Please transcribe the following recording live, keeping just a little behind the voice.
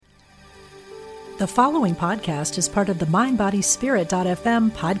The following podcast is part of the MindBodySpirit.fm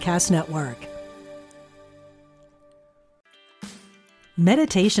podcast network.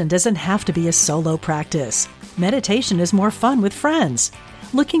 Meditation doesn't have to be a solo practice. Meditation is more fun with friends.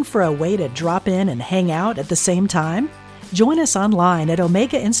 Looking for a way to drop in and hang out at the same time? Join us online at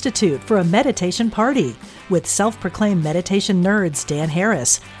Omega Institute for a meditation party with self-proclaimed meditation nerds Dan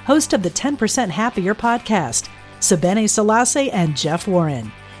Harris, host of the 10% Happier podcast, Sebene Selassie, and Jeff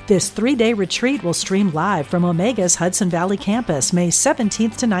Warren. This 3-day retreat will stream live from Omega's Hudson Valley campus May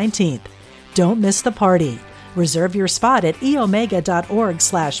 17th to 19th. Don't miss the party. Reserve your spot at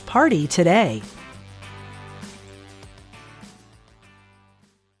eomega.org/party today.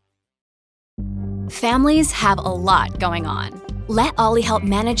 Families have a lot going on. Let Ollie help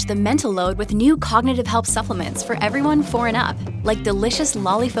manage the mental load with new cognitive help supplements for everyone 4 and up, like delicious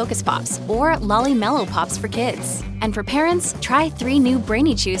Lolly Focus Pops or Lolly Mellow Pops for kids. And for parents, try 3 new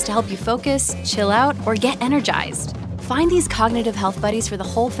Brainy Chews to help you focus, chill out, or get energized. Find these cognitive health buddies for the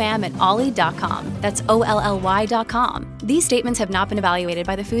whole fam at ollie.com. That's OLLY.com. These statements have not been evaluated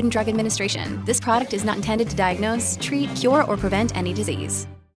by the Food and Drug Administration. This product is not intended to diagnose, treat, cure, or prevent any disease.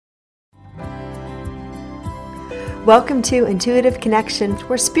 Welcome to Intuitive Connection,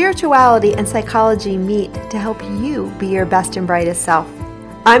 where spirituality and psychology meet to help you be your best and brightest self.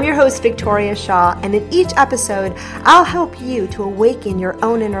 I'm your host, Victoria Shaw, and in each episode, I'll help you to awaken your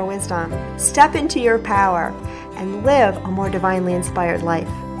own inner wisdom, step into your power, and live a more divinely inspired life.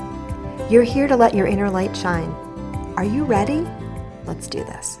 You're here to let your inner light shine. Are you ready? Let's do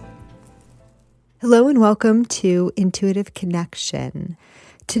this. Hello and welcome to Intuitive Connection.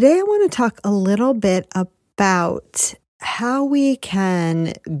 Today I want to talk a little bit about how we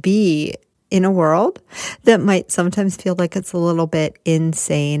can be in a world that might sometimes feel like it's a little bit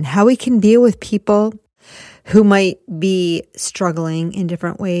insane, how we can be with people who might be struggling in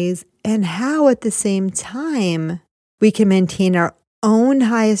different ways, and how at the same time we can maintain our own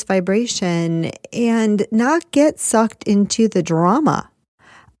highest vibration and not get sucked into the drama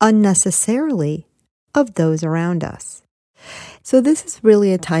unnecessarily of those around us. So this is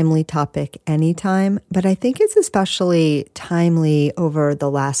really a timely topic anytime, but I think it's especially timely over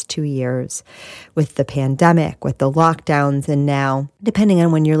the last 2 years with the pandemic, with the lockdowns, and now, depending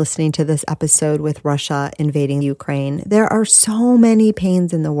on when you're listening to this episode, with Russia invading Ukraine. There are so many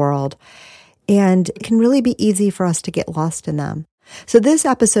pains in the world, and it can really be easy for us to get lost in them. So this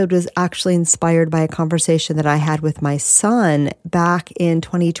episode was actually inspired by a conversation that I had with my son back in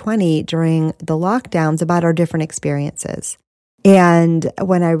 2020 during the lockdowns about our different experiences. And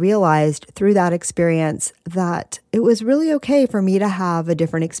when I realized through that experience that it was really okay for me to have a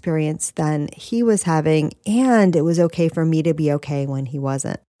different experience than he was having, and it was okay for me to be okay when he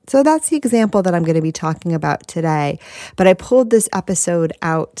wasn't. So that's the example that I'm going to be talking about today. But I pulled this episode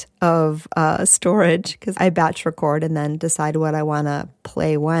out of storage because I batch record and then decide what I want to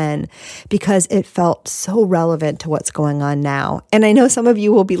play when, because it felt so relevant to what's going on now. And I know some of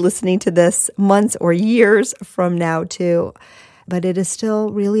you will be listening to this months or years from now too, but it is still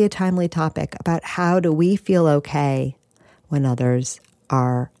really a timely topic about how do we feel okay when others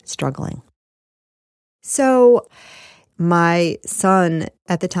are struggling. So my son,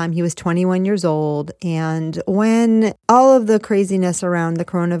 at the time, he was 21 years old. And when all of the craziness around the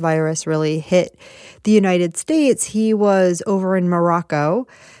coronavirus really hit the United States, he was over in Morocco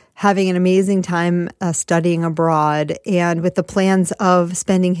having an amazing time studying abroad, and with the plans of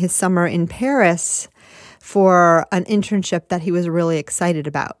spending his summer in Paris for an internship that he was really excited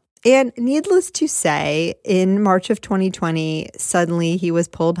about. And needless to say, in March of 2020, suddenly he was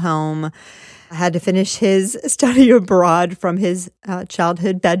pulled home, had to finish his study abroad from his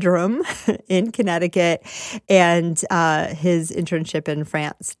childhood bedroom in Connecticut, and his internship in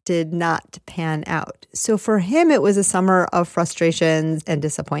France did not pan out. So for him, it was a summer of frustrations and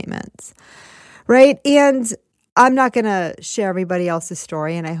disappointments, right? And I'm not going to share everybody else's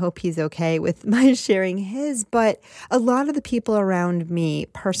story, and I hope he's okay with my sharing his, but a lot of the people around me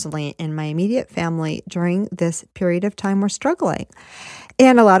personally in my immediate family during this period of time were struggling.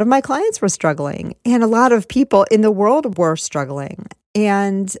 And a lot of my clients were struggling, and a lot of people in the world were struggling.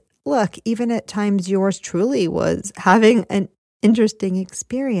 And look, even at times yours truly was having an interesting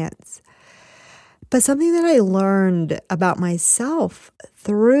experience. But something that I learned about myself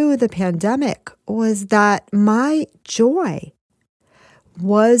through the pandemic was that my joy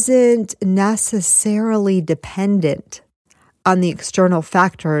wasn't necessarily dependent on the external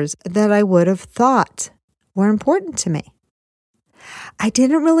factors that I would have thought were important to me. I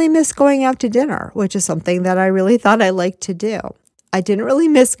didn't really miss going out to dinner, which is something that I really thought I liked to do. I didn't really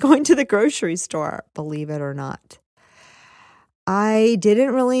miss going to the grocery store, believe it or not. I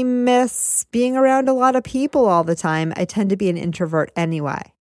didn't really miss being around a lot of people all the time. I tend to be an introvert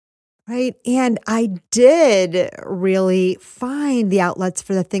anyway. Right. And I did really find the outlets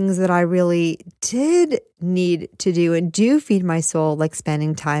for the things that I really did need to do and do feed my soul, like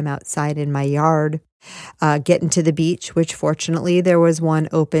spending time outside in my yard, getting to the beach, which fortunately there was one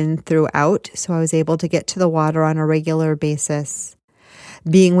open throughout. So I was able to get to the water on a regular basis,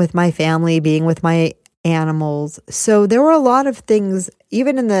 being with my family, being with my animals. So there were a lot of things,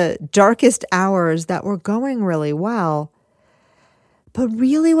 even in the darkest hours, that were going really well. But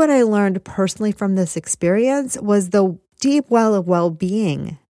really what I learned personally from this experience was the deep well of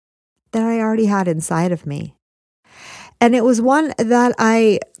well-being that I already had inside of me. And it was one that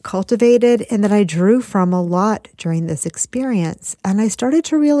I cultivated and that I drew from a lot during this experience. And I started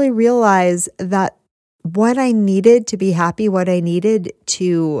to really realize that what I needed to be happy, what I needed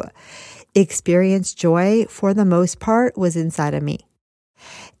to experience joy for the most part was inside of me.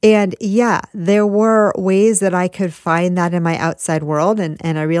 And yeah, there were ways that I could find that in my outside world. And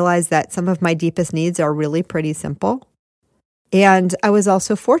I realized that some of my deepest needs are really pretty simple. And I was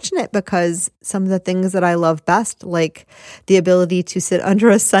also fortunate because some of the things that I love best, like the ability to sit under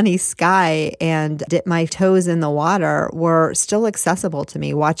a sunny sky and dip my toes in the water, were still accessible to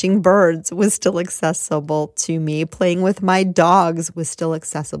me. Watching birds was still accessible to me. Playing with my dogs was still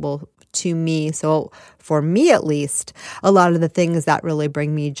accessible to me. So for me, at least, a lot of the things that really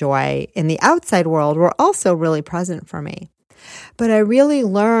bring me joy in the outside world were also really present for me. But I really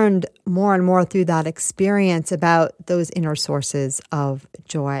learned more and more through that experience about those inner sources of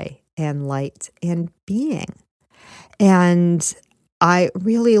joy and light and being. And I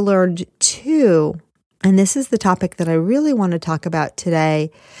really learned too, and this is the topic that I really want to talk about today,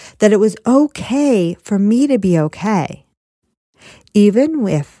 that it was okay for me to be okay, even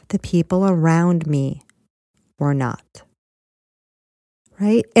if the people around me were not.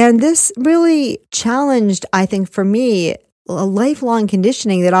 Right? And this really challenged, I think, for me, a lifelong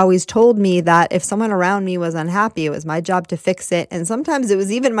conditioning that always told me that if someone around me was unhappy, it was my job to fix it. And sometimes it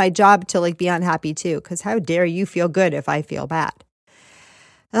was even my job to be unhappy too, because how dare you feel good if I feel bad?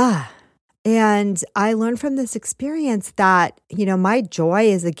 And I learned from this experience that, my joy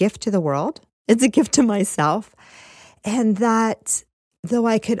is a gift to the world. It's a gift to myself. And that though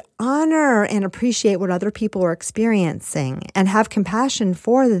I could honor and appreciate what other people were experiencing and have compassion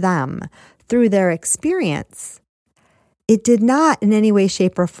for them through their experience, it did not in any way,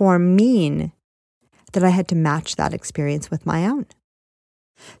 shape, or form mean that I had to match that experience with my own.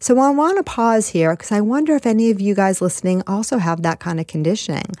 So I want to pause here because I wonder if any of you guys listening also have that kind of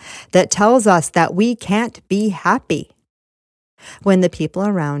conditioning that tells us that we can't be happy when the people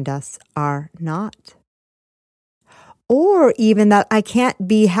around us are not. Or even that I can't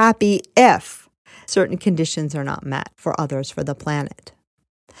be happy if certain conditions are not met for others, for the planet.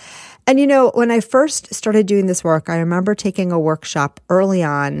 And when I first started doing this work, I remember taking a workshop early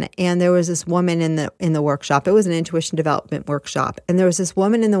on, and there was this woman in the workshop. It was an intuition development workshop, and there was this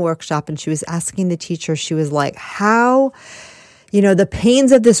woman in the workshop, and she was asking the teacher. She was like, "How, the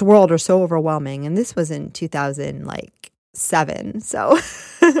pains of this world are so overwhelming." And this was in 2007, so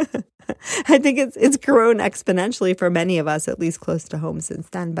I think it's grown exponentially for many of us, at least close to home since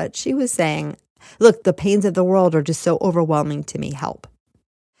then. But she was saying, "Look, the pains of the world are just so overwhelming to me. Help."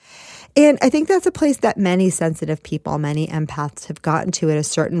 And I think that's a place that many sensitive people, many empaths have gotten to at a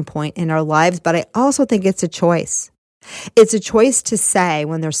certain point in our lives. But I also think it's a choice. It's a choice to say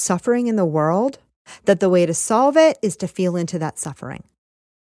when there's suffering in the world, that the way to solve it is to feel into that suffering,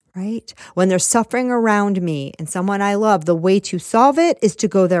 right? When there's suffering around me and someone I love, the way to solve it is to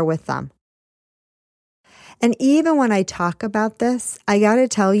go there with them. And even when I talk about this, I got to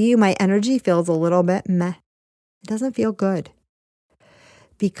tell you, my energy feels a little bit meh. It doesn't feel good.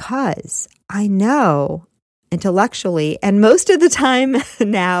 Because I know intellectually, and most of the time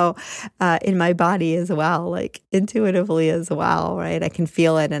now in my body as well, like intuitively as well, right? I can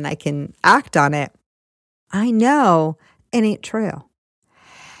feel it and I can act on it. I know it ain't true.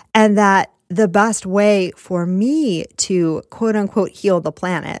 And that the best way for me to quote unquote heal the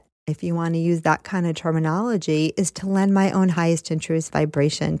planet, if you want to use that kind of terminology, is to lend my own highest and truest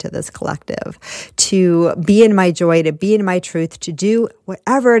vibration to this collective, to be in my joy, to be in my truth, to do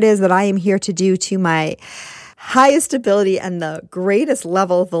whatever it is that I am here to do to my highest ability and the greatest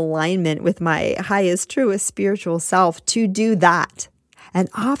level of alignment with my highest, truest spiritual self, to do that. And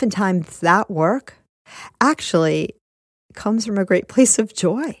oftentimes that work actually comes from a great place of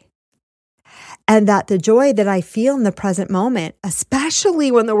joy. And that the joy that I feel in the present moment,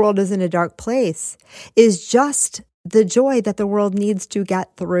 especially when the world is in a dark place, is just the joy that the world needs to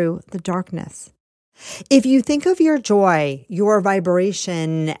get through the darkness. If you think of your joy, your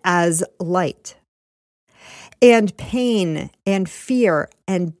vibration as light, and pain and fear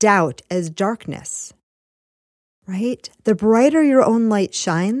and doubt as darkness, right? The brighter your own light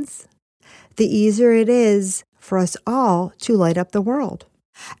shines, the easier it is for us all to light up the world.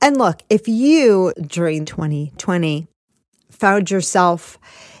 And look, if you, during 2020, found yourself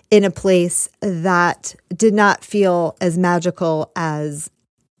in a place that did not feel as magical as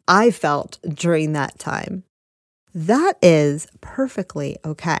I felt during that time, that is perfectly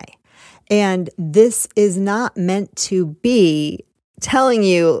okay. And this is not meant to be telling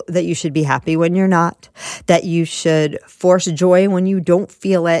you that you should be happy when you're not, that you should force joy when you don't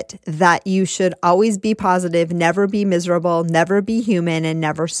feel it, that you should always be positive, never be miserable, never be human, and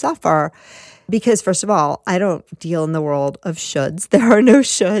never suffer. Because first of all, I don't deal in the world of shoulds. There are no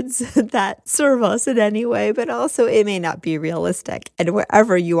shoulds that serve us in any way, but also it may not be realistic. And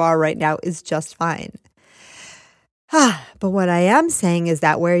wherever you are right now is just fine. But what I am saying is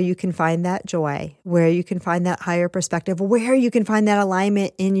that where you can find that joy, where you can find that higher perspective, where you can find that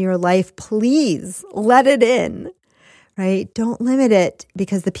alignment in your life, please let it in, right? Don't limit it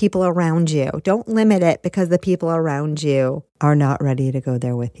because the people around you. Don't limit it because the people around you are not ready to go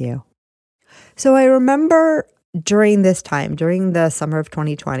there with you. So I remember during this time, during the summer of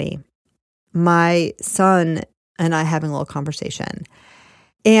 2020, my son and I having a little conversation.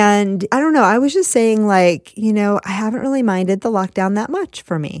 And I don't know, I was just saying I haven't really minded the lockdown that much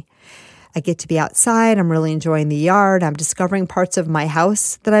for me. I get to be outside. I'm really enjoying the yard. I'm discovering parts of my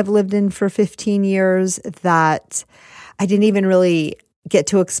house that I've lived in for 15 years that I didn't even really get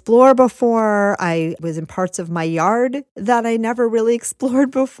to explore before. I was in parts of my yard that I never really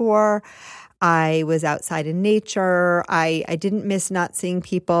explored before. I was outside in nature. I didn't miss not seeing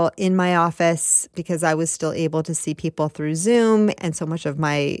people in my office because I was still able to see people through Zoom. And so much of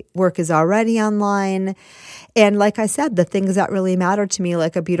my work is already online. And like I said, the things that really matter to me,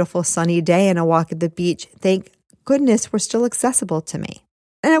 like a beautiful sunny day and a walk at the beach, thank goodness were still accessible to me.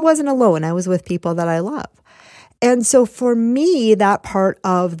 And I wasn't alone. I was with people that I love. And so for me, that part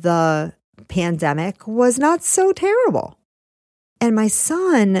of the pandemic was not so terrible. And my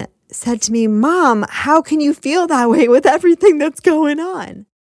son said to me, "Mom, how can you feel that way with everything that's going on?"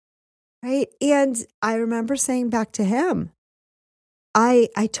 Right? And I remember saying back to him, I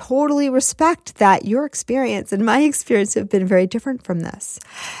totally respect that your experience and my experience have been very different from this.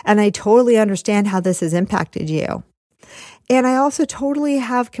 And I totally understand how this has impacted you. And I also totally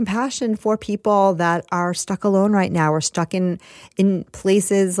have compassion for people that are stuck alone right now or stuck in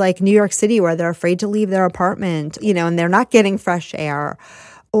places like New York City where they're afraid to leave their apartment, and they're not getting fresh air.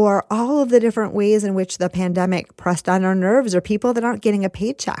 Or all of the different ways in which the pandemic pressed on our nerves, or people that aren't getting a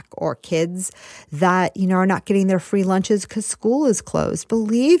paycheck, or kids that, are not getting their free lunches because school is closed.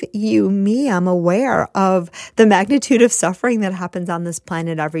 Believe you me, I'm aware of the magnitude of suffering that happens on this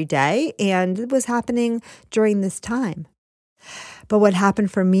planet every day, and it was happening during this time. But what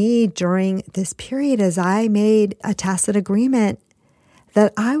happened for me during this period is I made a tacit agreement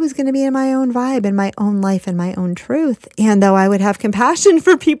that I was going to be in my own vibe, in my own life, and my own truth. And though I would have compassion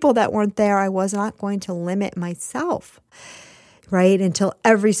for people that weren't there, I was not going to limit myself, right? Until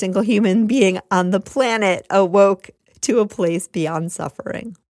every single human being on the planet awoke to a place beyond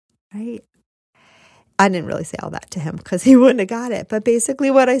suffering, right? I didn't really say all that to him because he wouldn't have got it. But basically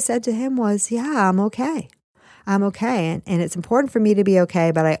what I said to him was, yeah, I'm okay. I'm okay. And it's important for me to be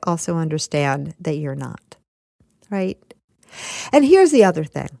okay, but I also understand that you're not, right? And here's the other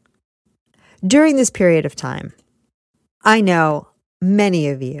thing. During this period of time, I know many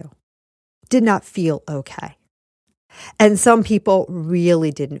of you did not feel okay. And some people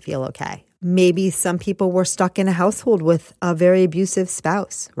really didn't feel okay. Maybe some people were stuck in a household with a very abusive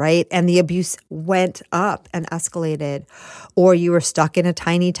spouse, right? And the abuse went up and escalated. Or you were stuck in a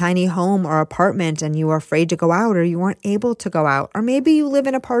tiny, tiny home or apartment and you were afraid to go out or you weren't able to go out. Or maybe you live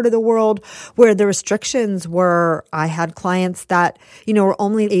in a part of the world where the restrictions were, I had clients that, were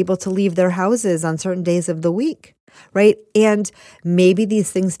only able to leave their houses on certain days of the week. Right? And maybe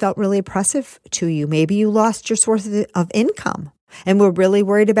these things felt really oppressive to you. Maybe you lost your source of income and were really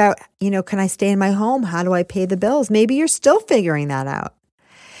worried about, can I stay in my home? How do I pay the bills? Maybe you're still figuring that out.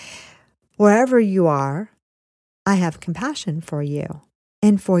 Wherever you are, I have compassion for you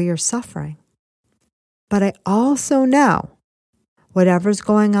and for your suffering. But I also know whatever's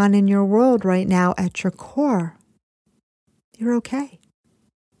going on in your world right now at your core, you're okay.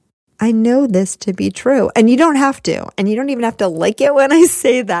 I know this to be true. And you don't have to. And you don't even have to like it when I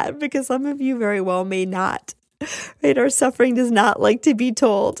say that, because some of you very well may not. Right? Our suffering does not like to be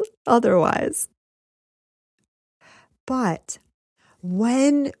told otherwise. But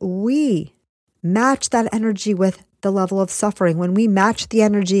when we match that energy with the level of suffering, when we match the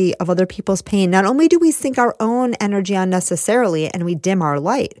energy of other people's pain, not only do we sink our own energy unnecessarily and we dim our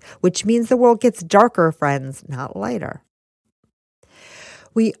light, which means the world gets darker, friends, not lighter.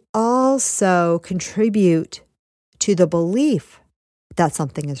 We also contribute to the belief that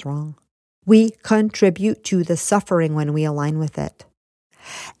something is wrong. We contribute to the suffering when we align with it.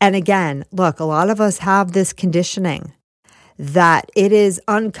 And again, look, a lot of us have this conditioning that it is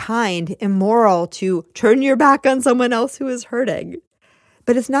unkind, immoral to turn your back on someone else who is hurting.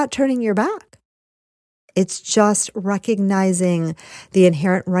 But it's not turning your back. It's just recognizing the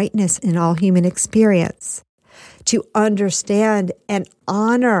inherent rightness in all human experience, to understand and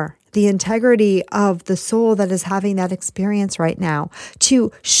honor the integrity of the soul that is having that experience right now,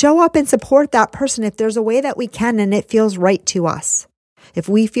 to show up and support that person if there's a way that we can and it feels right to us. If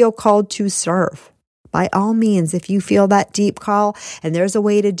we feel called to serve, by all means, if you feel that deep call and there's a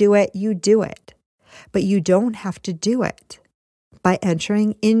way to do it, you do it. But you don't have to do it by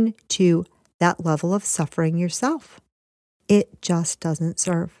entering into that level of suffering yourself. It just doesn't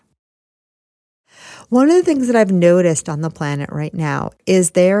serve. One of the things that I've noticed on the planet right now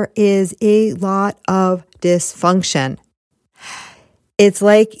is there is a lot of dysfunction. It's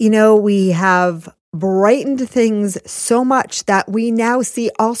like, we have brightened things so much that we now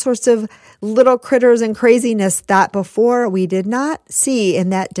see all sorts of little critters and craziness that before we did not see in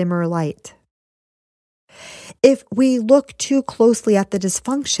that dimmer light. If we look too closely at the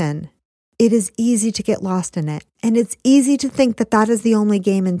dysfunction, it is easy to get lost in it. And it's easy to think that that is the only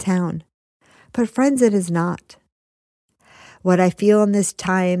game in town. But friends, it is not. What I feel in this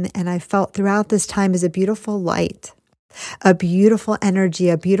time, and I felt throughout this time, is a beautiful light, a beautiful energy,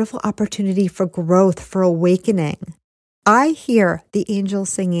 a beautiful opportunity for growth, for awakening. I hear the angels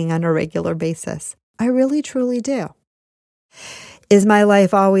singing on a regular basis. I really, truly do. Is my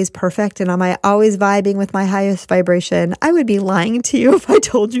life always perfect and am I always vibing with my highest vibration? I would be lying to you if I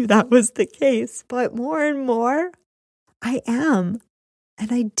told you that was the case. But more and more, I am.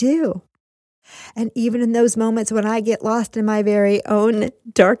 And I do. And even in those moments when I get lost in my very own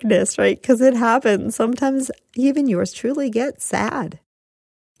darkness, right? Because it happens. Sometimes even yours truly gets sad,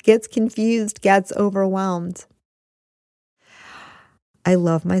 gets confused, gets overwhelmed. I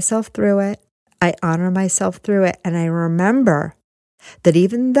love myself through it. I honor myself through it. And I remember that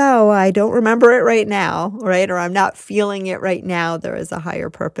even though I don't remember it right now, right? Or I'm not feeling it right now, there is a higher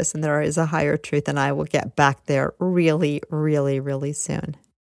purpose and there is a higher truth. And I will get back there really, really, really soon.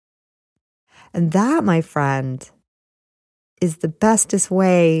 And that, my friend, is the bestest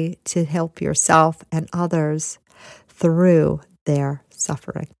way to help yourself and others through their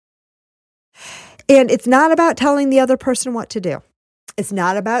suffering. And it's not about telling the other person what to do. It's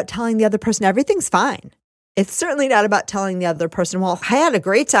not about telling the other person everything's fine. It's certainly not about telling the other person, well, I had a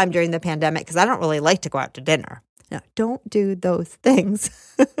great time during the pandemic because I don't really like to go out to dinner. No, don't do those things.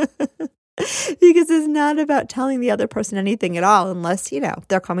 Because it's not about telling the other person anything at all, unless,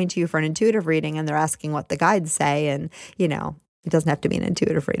 they're coming to you for an intuitive reading and they're asking what the guides say. And, it doesn't have to be an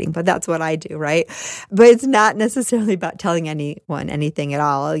intuitive reading, but that's what I do, right? But it's not necessarily about telling anyone anything at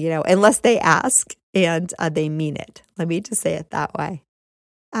all, unless they ask and they mean it. Let me just say it that way.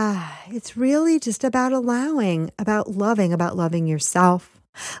 It's really just about allowing, about loving yourself,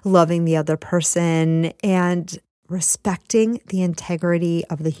 loving the other person, and respecting the integrity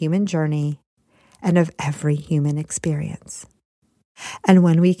of the human journey and of every human experience. And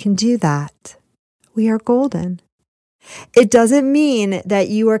when we can do that, we are golden. It doesn't mean that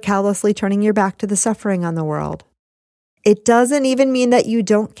you are callously turning your back to the suffering on the world. It doesn't even mean that you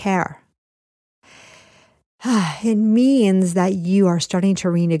don't care. It means that you are starting to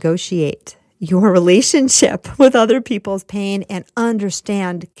renegotiate your relationship with other people's pain and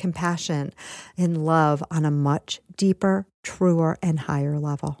understand compassion and love on a much deeper, truer, and higher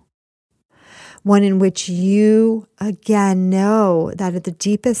level. One in which you, again, know that at the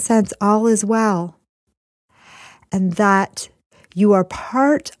deepest sense, all is well, and that you are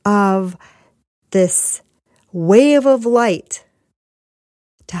part of this wave of light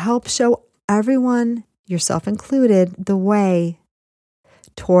to help show everyone, yourself included, the way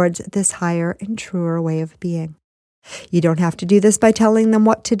towards this higher and truer way of being. You don't have to do this by telling them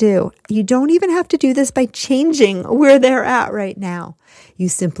what to do. You don't even have to do this by changing where they're at right now. You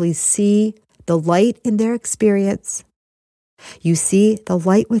simply see the light in their experience. You see the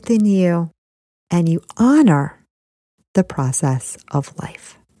light within you, and you honor the process of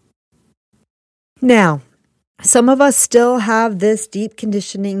life. Now, some of us still have this deep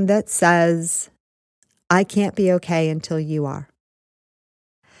conditioning that says, I can't be okay until you are.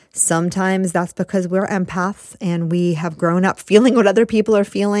 Sometimes that's because we're empaths and we have grown up feeling what other people are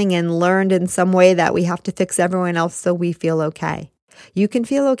feeling and learned in some way that we have to fix everyone else so we feel okay. You can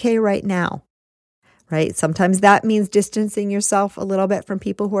feel okay right now, right? Sometimes that means distancing yourself a little bit from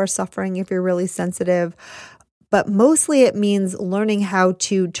people who are suffering if you're really sensitive. But mostly it means learning how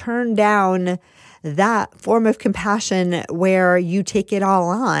to turn down that form of compassion where you take it all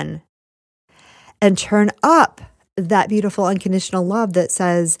on and turn up that beautiful unconditional love that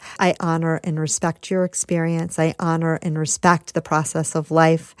says, I honor and respect your experience. I honor and respect the process of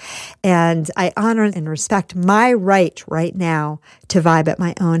life. And I honor and respect my right now to vibe at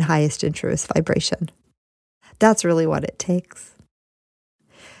my own highest and truest vibration. That's really what it takes.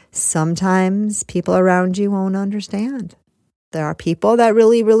 Sometimes people around you won't understand. There are people that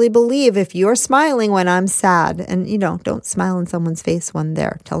really, really believe if you're smiling when I'm sad, and don't smile in someone's face when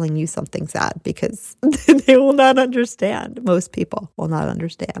they're telling you something sad because they will not understand. Most people will not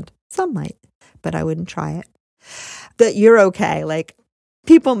understand. Some might, but I wouldn't try it. But you're okay. Like,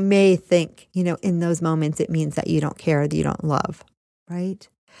 people may think, in those moments, it means that you don't care, that you don't love, right?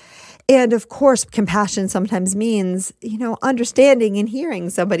 And of course, compassion sometimes means, understanding and hearing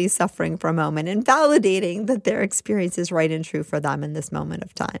somebody suffering for a moment and validating that their experience is right and true for them in this moment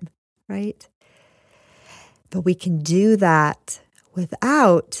of time, right? But we can do that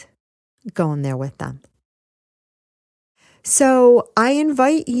without going there with them. So I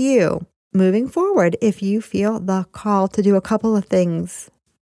invite you, moving forward, if you feel the call to do a couple of things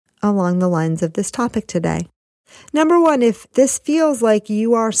along the lines of this topic today. Number one, if this feels like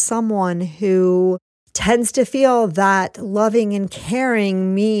you are someone who tends to feel that loving and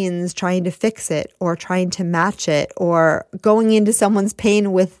caring means trying to fix it or trying to match it or going into someone's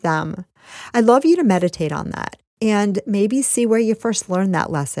pain with them, I'd love you to meditate on that and maybe see where you first learned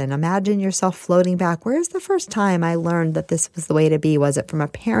that lesson. Imagine yourself floating back. Where's the first time I learned that this was the way to be? Was it from a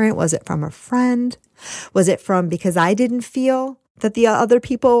parent? Was it from a friend? Was it from because I didn't feel that the other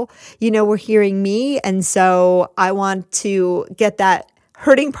people, were hearing me. And so I want to get that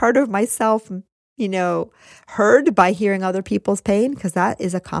hurting part of myself, heard by hearing other people's pain, because that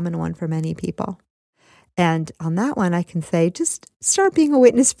is a common one for many people. And on that one, I can say, just start being a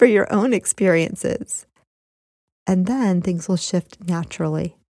witness for your own experiences. And then things will shift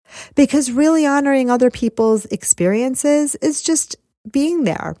naturally. Because really honoring other people's experiences is just being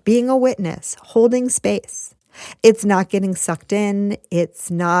there, being a witness, holding space. It's not getting sucked in.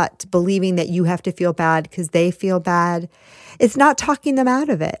 It's not believing that you have to feel bad because they feel bad. It's not talking them out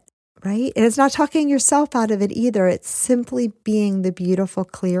of it, right? And it's not talking yourself out of it either. It's simply being the beautiful,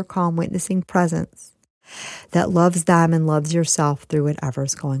 clear, calm, witnessing presence that loves them and loves yourself through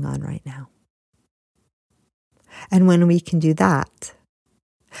whatever's going on right now. And when we can do that,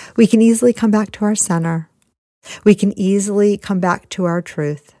 we can easily come back to our center. We can easily come back to our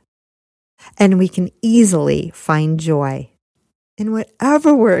truth. And we can easily find joy in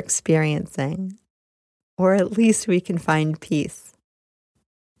whatever we're experiencing, or at least we can find peace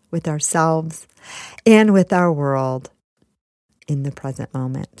with ourselves and with our world in the present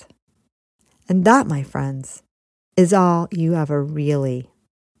moment. And that, my friends, is all you ever really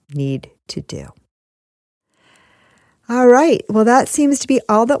need to do. All right. Well, that seems to be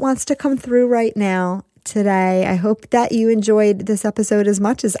all that wants to come through right now. Today. I hope that you enjoyed this episode as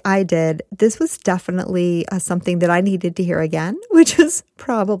much as I did. This was definitely something that I needed to hear again, which is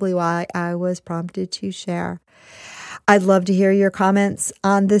probably why I was prompted to share. I'd love to hear your comments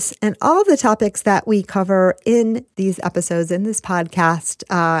on this and all the topics that we cover in these episodes, in this podcast.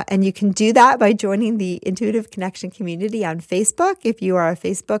 And you can do that by joining the Intuitive Connection community on Facebook if you are a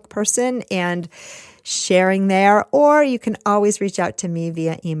Facebook person and sharing there, or you can always reach out to me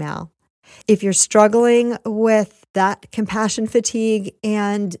via email. If you're struggling with that compassion fatigue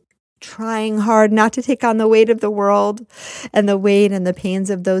and trying hard not to take on the weight of the world and the weight and the pains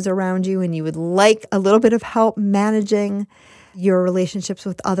of those around you, and you would like a little bit of help managing your relationships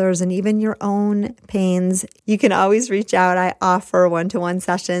with others and even your own pains, you can always reach out. I offer one-to-one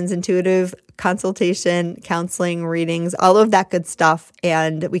sessions, intuitive consultation, counseling, readings, all of that good stuff.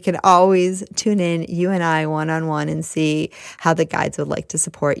 And we can always tune in, you and I, one-on-one, and see how the guides would like to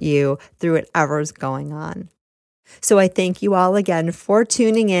support you through whatever's going on. So I thank you all again for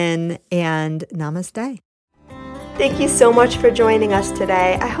tuning in, and namaste. Thank you so much for joining us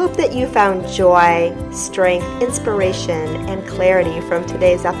today. I hope that you found joy, strength, inspiration, and clarity from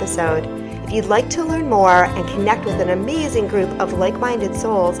today's episode. If you'd like to learn more and connect with an amazing group of like-minded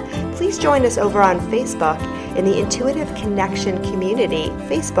souls, please join us over on Facebook in the Intuitive Connection Community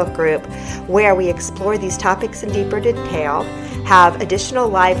Facebook group, where we explore these topics in deeper detail, have additional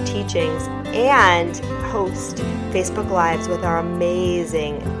live teachings, and host Facebook Lives with our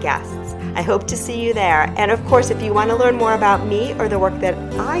amazing guests. I hope to see you there. And of course, if you want to learn more about me or the work that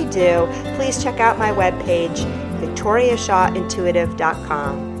I do, please check out my webpage,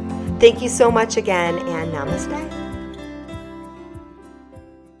 victoriashawintuitive.com. Thank you so much again, and namaste.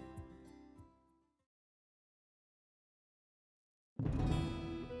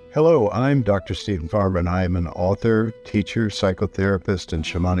 Hello, I'm Dr. Stephen Farber, and I am an author, teacher, psychotherapist, and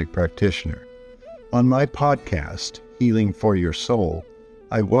shamanic practitioner. On my podcast, Healing for Your Soul,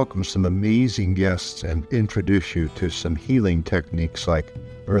 I welcome some amazing guests and introduce you to some healing techniques like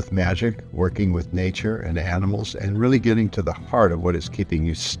earth magic, working with nature and animals, and really getting to the heart of what is keeping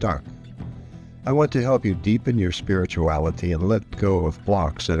you stuck. I want to help you deepen your spirituality and let go of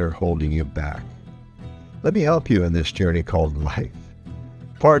blocks that are holding you back. Let me help you in this journey called life.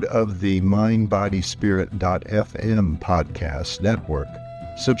 Part of the mindbodyspirit.fm podcast network.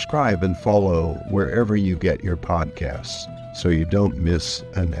 Subscribe and follow wherever you get your podcasts so you don't miss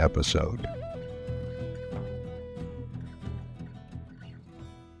an episode.